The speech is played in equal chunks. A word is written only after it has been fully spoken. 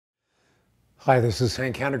Hi, this is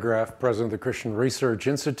Hanegraaff, president of the Christian Research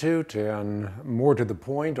Institute, and more to the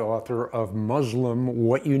point, author of Muslim,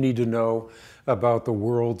 What You Need to Know About the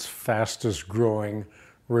World's Fastest Growing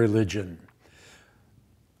Religion.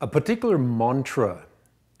 A particular mantra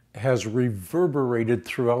has reverberated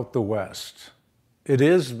throughout the West. It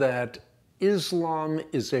is that Islam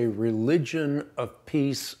is a religion of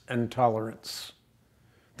peace and tolerance.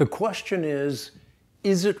 The question is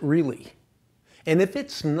it really? And if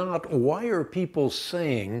it's not, why are people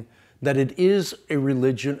saying that it is a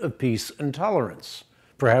religion of peace and tolerance?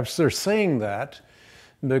 Perhaps they're saying that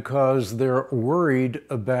because they're worried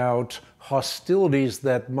about hostilities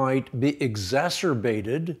that might be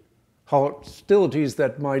exacerbated, hostilities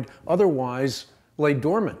that might otherwise lay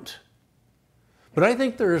dormant. But I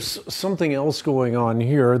think there's something else going on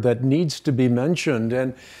here that needs to be mentioned,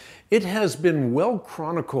 and it has been well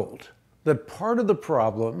chronicled that part of the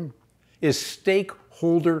problem is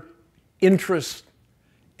stakeholder interests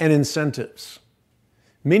and incentives,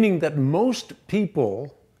 meaning that most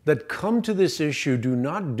people that come to this issue do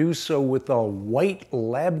not do so with a white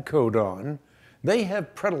lab coat on. They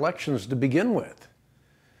have predilections to begin with.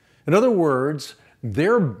 In other words,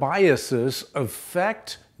 their biases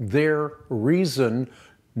affect their reason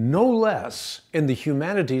no less in the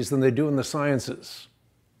humanities than they do in the sciences.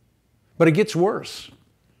 But it gets worse.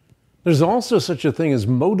 There's also such a thing as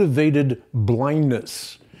motivated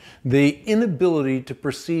blindness, the inability to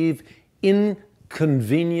perceive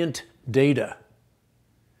inconvenient data.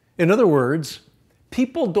 In other words,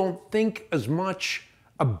 people don't think as much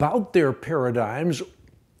about their paradigms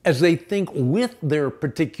as they think with their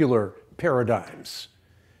particular paradigms.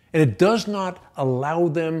 And it does not allow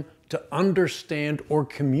them to understand or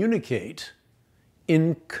communicate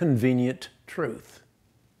inconvenient truth.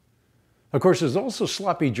 Of course, there's also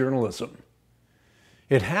sloppy journalism.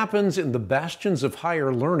 It happens in the bastions of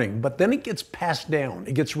higher learning, but then it gets passed down.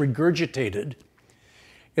 It gets regurgitated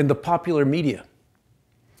in the popular media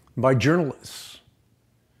by journalists.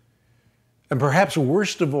 And perhaps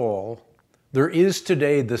worst of all, there is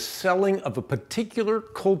today the selling of a particular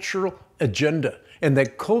cultural agenda, and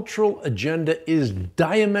that cultural agenda is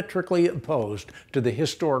diametrically opposed to the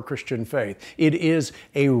historic Christian faith. It is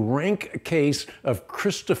a rank case of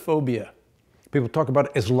Christophobia. People talk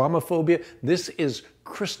about Islamophobia. This is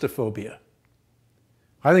Christophobia.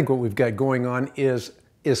 I think what we've got going on is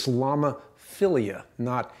Islamophilia,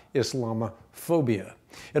 not Islamophobia.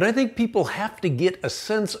 And I think people have to get a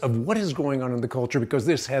sense of what is going on in the culture, because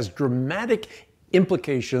this has dramatic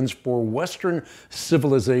implications for Western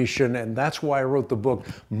civilization, and that's why I wrote the book,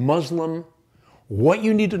 Muslim, What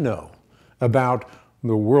You Need to Know About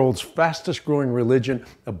the World's Fastest Growing Religion,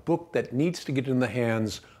 a book that needs to get in the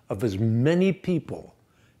hands of as many people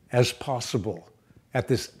as possible at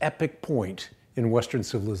this epic point in Western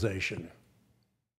civilization.